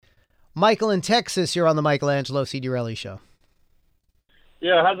Michael in Texas, you're on the Michelangelo Signorelli Show.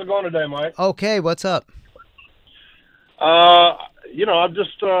 Yeah, how's it going today, Mike? Okay, what's up? I'm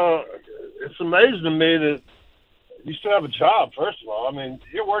just, it's amazing to me that you still have a job, first of all. I mean,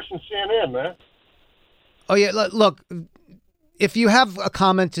 you're worse than CNN, man. Oh, yeah, look, if you have a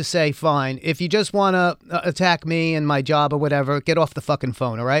comment to say, fine. If you just want to attack me and my job or whatever, get off the fucking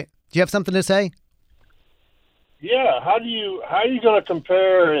phone, all right? Do you have something to say? Yeah, how are you going to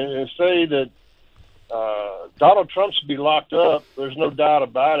compare and say that Donald Trump should be locked up? There's no doubt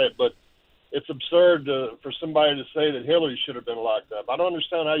about it, but it's absurd for somebody to say that Hillary should have been locked up. I don't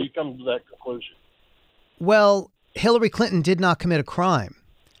understand how you come to that conclusion. Well, Hillary Clinton did not commit a crime.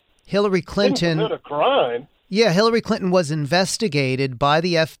 Hillary Clinton didn't commit a crime? Yeah, Hillary Clinton was investigated by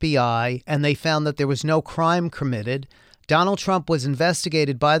the FBI, and they found that there was no crime committed. Donald Trump was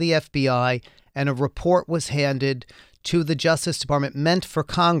investigated by the FBI, and a report was handed to the Justice Department meant for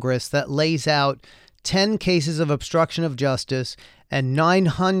Congress that lays out 10 cases of obstruction of justice, and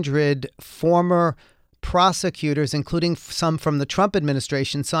 900 former prosecutors, including some from the Trump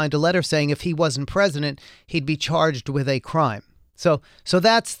administration, signed a letter saying if he wasn't president, he'd be charged with a crime. So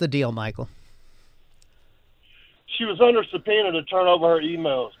that's the deal, Michael. She was under subpoena to turn over her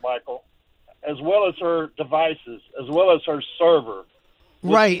emails, Michael, as well as her devices, as well as her server.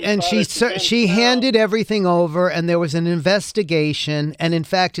 Right, and she handed everything over, and there was an investigation. And in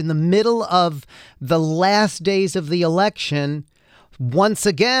fact, in the middle of the last days of the election, once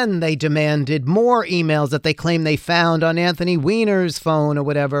again, they demanded more emails that they claim they found on Anthony Weiner's phone or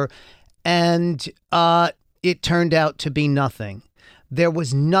whatever. And it turned out to be nothing. There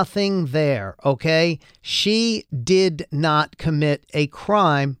was nothing there, okay? She did not commit a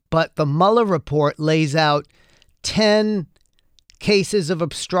crime, but the Mueller report lays out 10 cases of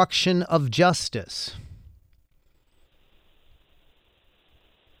obstruction of justice.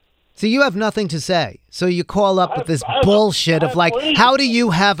 So you have nothing to say. So you call up with this bullshit of like, how do you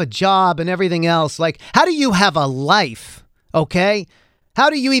have a job and everything else? Like, how do you have a life? Okay? How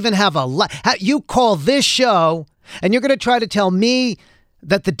do you even have a life? You call this show and you're going to try to tell me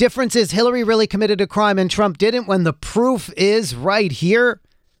that the difference is Hillary really committed a crime and Trump didn't when the proof is right here?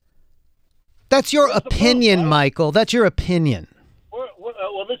 That's your opinion, Michael. That's your opinion.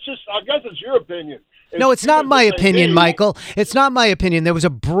 Well, it's just, I guess it's your opinion. No, it's not my opinion, Michael. It's not my opinion. There was a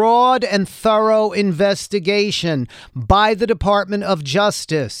broad and thorough investigation by the Department of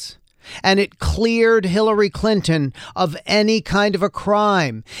Justice, and it cleared Hillary Clinton of any kind of a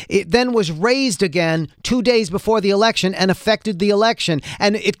crime. It then was raised again 2 days before the election and affected the election,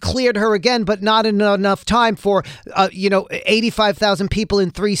 and it cleared her again, but not in enough time for 85,000 people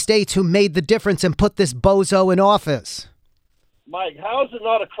in 3 states who made the difference and put this bozo in office. Mike, how is it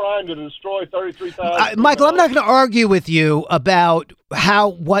not a crime to destroy 33,000? Michael, I'm not going to argue with you about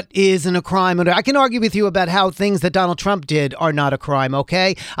what is in a crime. I can argue with you about how things that Donald Trump did are not a crime,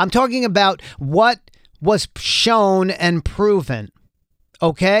 okay? I'm talking about what was shown and proven,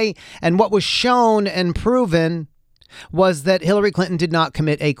 okay? And what was shown and proven was that Hillary Clinton did not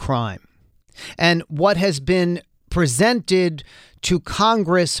commit a crime. And what has been presented to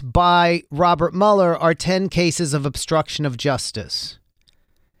Congress by Robert Mueller are 10 cases of obstruction of justice.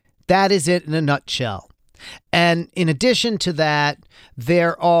 That is it in a nutshell. And in addition to that,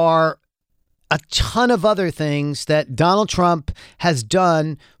 there are a ton of other things that Donald Trump has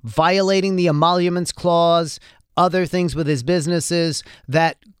done, violating the Emoluments Clause, other things with his businesses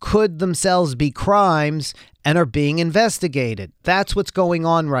that could themselves be crimes and are being investigated. That's what's going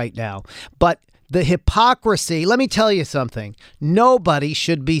on right now. But the hypocrisy, let me tell you something. Nobody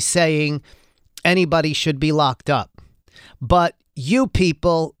should be saying anybody should be locked up. But you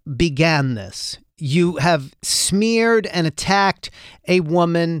people began this. You have smeared and attacked a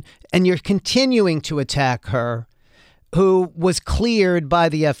woman, and you're continuing to attack her, who was cleared by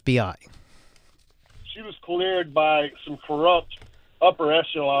the FBI. She was cleared by some corrupt upper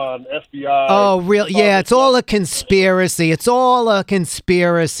echelon FBI. Oh, really? Yeah, it's all a conspiracy. It's all a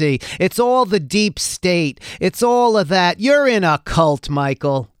conspiracy. It's all the deep state. It's all of that. You're in a cult,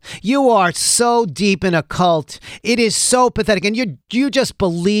 Michael. You are so deep in a cult. It is so pathetic. And you just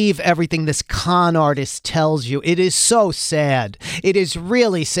believe everything this con artist tells you. It is so sad. It is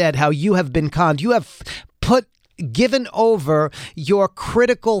really sad how you have been conned. You have given over your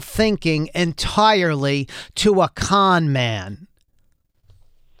critical thinking entirely to a con man.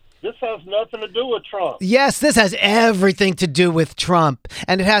 This has nothing to do with Trump. Yes, this has everything to do with Trump.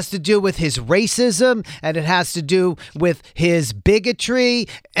 And it has to do with his racism. And it has to do with his bigotry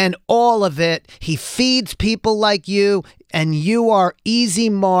and all of it. He feeds people like you. and you are easy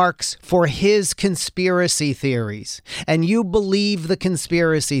marks for his conspiracy theories, and you believe the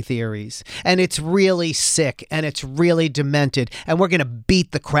conspiracy theories, and it's really sick, and it's really demented, and we're going to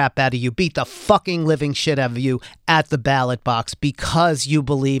beat the crap out of you, beat the fucking living shit out of you at the ballot box because you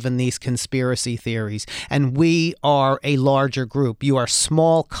believe in these conspiracy theories, and we are a larger group. You are a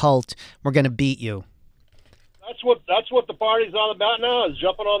small cult. We're going to beat you. That's what the party's all about now, is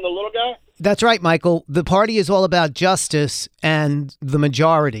jumping on the little guy? That's right, Michael. The party is all about justice and the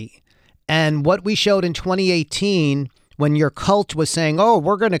majority. And what we showed in 2018, when your cult was saying, oh,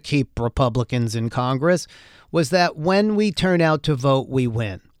 we're going to keep Republicans in Congress, was that when we turn out to vote, we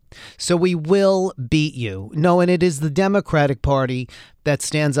win. So we will beat you. No, and it is the Democratic Party that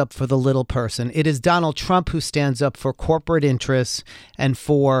stands up for the little person. It is Donald Trump who stands up for corporate interests and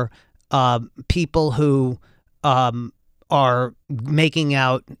for people who are making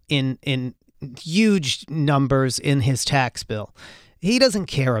out in huge numbers in his tax bill. He doesn't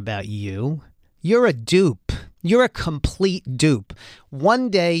care about you. You're a dupe. You're a complete dupe. One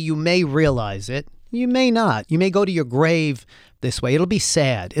day you may realize it. You may not. You may go to your grave this way. It'll be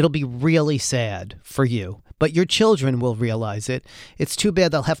sad. It'll be really sad for you. But your children will realize it. It's too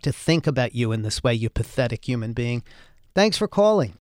bad they'll have to think about you in this way, you pathetic human being. Thanks for calling.